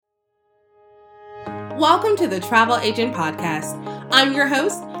Welcome to the Travel Agent Podcast. I'm your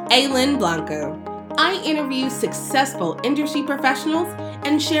host, Aylin Blanco. I interview successful industry professionals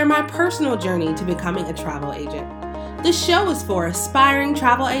and share my personal journey to becoming a travel agent. The show is for aspiring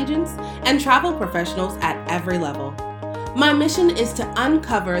travel agents and travel professionals at every level. My mission is to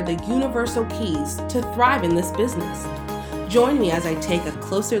uncover the universal keys to thrive in this business. Join me as I take a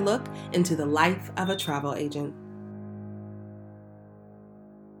closer look into the life of a travel agent.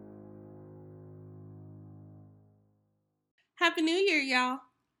 Happy New Year, y'all.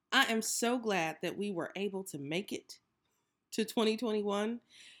 I am so glad that we were able to make it to 2021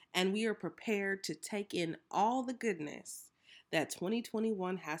 and we are prepared to take in all the goodness that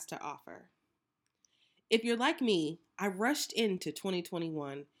 2021 has to offer. If you're like me, I rushed into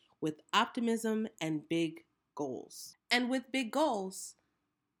 2021 with optimism and big goals. And with big goals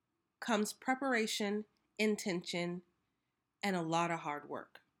comes preparation, intention, and a lot of hard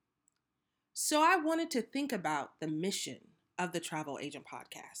work. So I wanted to think about the mission of the Travel Agent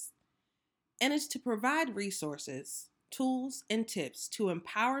Podcast. And it's to provide resources, tools, and tips to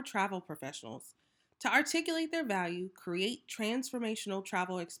empower travel professionals to articulate their value, create transformational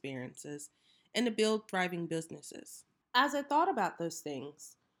travel experiences, and to build thriving businesses. As I thought about those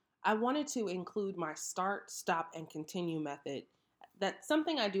things, I wanted to include my start, stop, and continue method. That's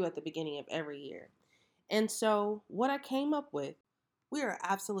something I do at the beginning of every year. And so, what I came up with, we are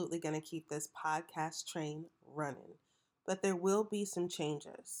absolutely going to keep this podcast train running, but there will be some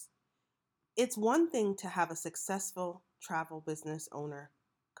changes. It's one thing to have a successful travel business owner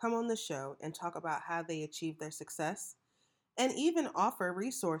come on the show and talk about how they achieve their success and even offer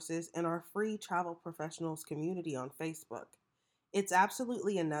resources in our free travel professionals community on Facebook. It's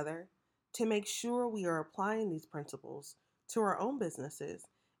absolutely another to make sure we are applying these principles to our own businesses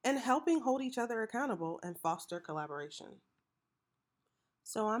and helping hold each other accountable and foster collaboration.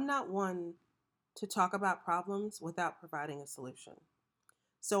 So I'm not one to talk about problems without providing a solution.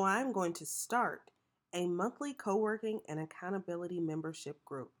 So I'm going to start a monthly co-working and accountability membership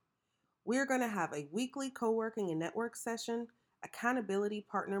group. We're going to have a weekly co-working and network session, accountability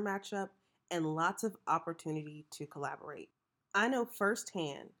partner matchup, and lots of opportunity to collaborate. I know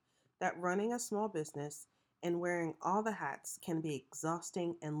firsthand that running a small business and wearing all the hats can be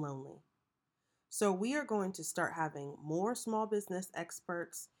exhausting and lonely. So we are going to start having more small business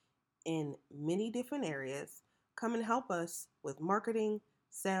experts in many different areas come and help us with marketing,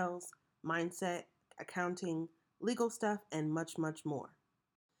 sales, mindset, accounting, legal stuff, and much, much more.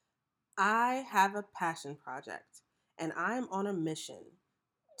 I have a passion project, and I'm on a mission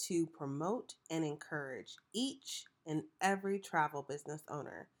to promote and encourage each and every travel business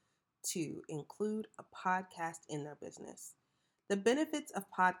owner to include a podcast in their business. The benefits of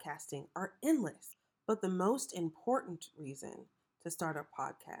podcasting are endless, but the most important reason to start a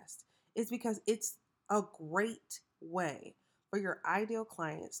podcast is because it's a great way for your ideal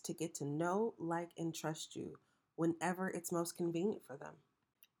clients to get to know, like, and trust you whenever it's most convenient for them.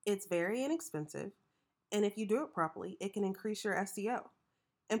 It's very inexpensive, and if you do it properly, it can increase your SEO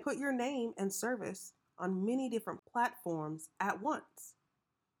and put your name and service on many different platforms at once.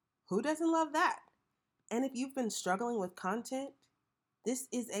 Who doesn't love that? And if you've been struggling with content, this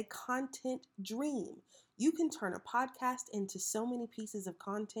is a content dream. You can turn a podcast into so many pieces of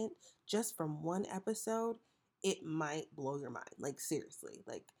content just from one episode. It might blow your mind. Like, seriously.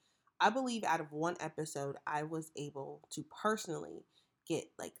 Like, I believe out of one episode, I was able to personally get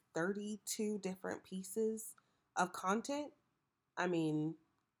like 32 different pieces of content. I mean,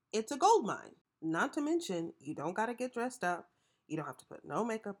 it's a gold mine. Not to mention, you don't got to get dressed up. You don't have to put no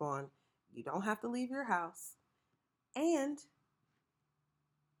makeup on. You don't have to leave your house. And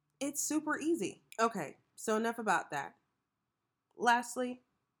it's super easy. Okay, so enough about that. Lastly,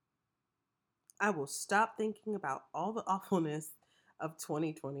 I will stop thinking about all the awfulness of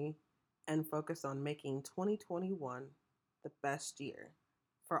 2020 and focus on making 2021 the best year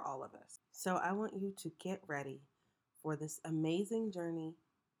for all of us. So I want you to get ready for this amazing journey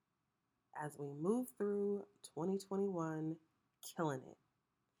as we move through 2021, killing it.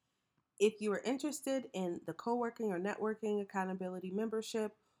 If you are interested in the co-working or networking accountability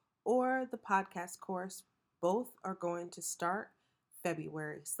membership or the podcast course, both are going to start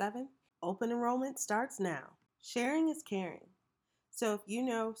February 7th. Open enrollment starts now. Sharing is caring. So if you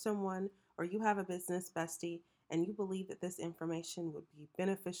know someone or you have a business bestie and you believe that this information would be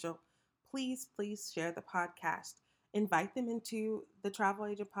beneficial, please share the podcast. Invite them into the Travel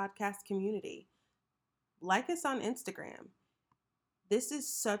Agent Podcast community. Like us on Instagram. This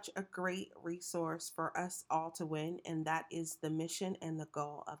is such a great resource for us all to win, and that is the mission and the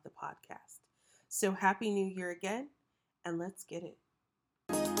goal of the podcast. So Happy New Year again, and let's get it.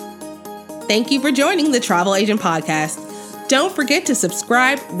 thank you for joining the Travel Agent Podcast. Don't forget to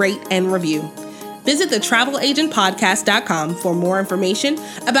subscribe, rate, and review. Visit thetravelagentpodcast.com for more information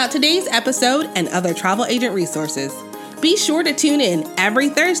about today's episode and other travel agent resources. Be sure to tune in every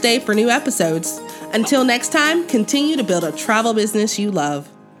Thursday for new episodes. Until next time, continue to build a travel business you love.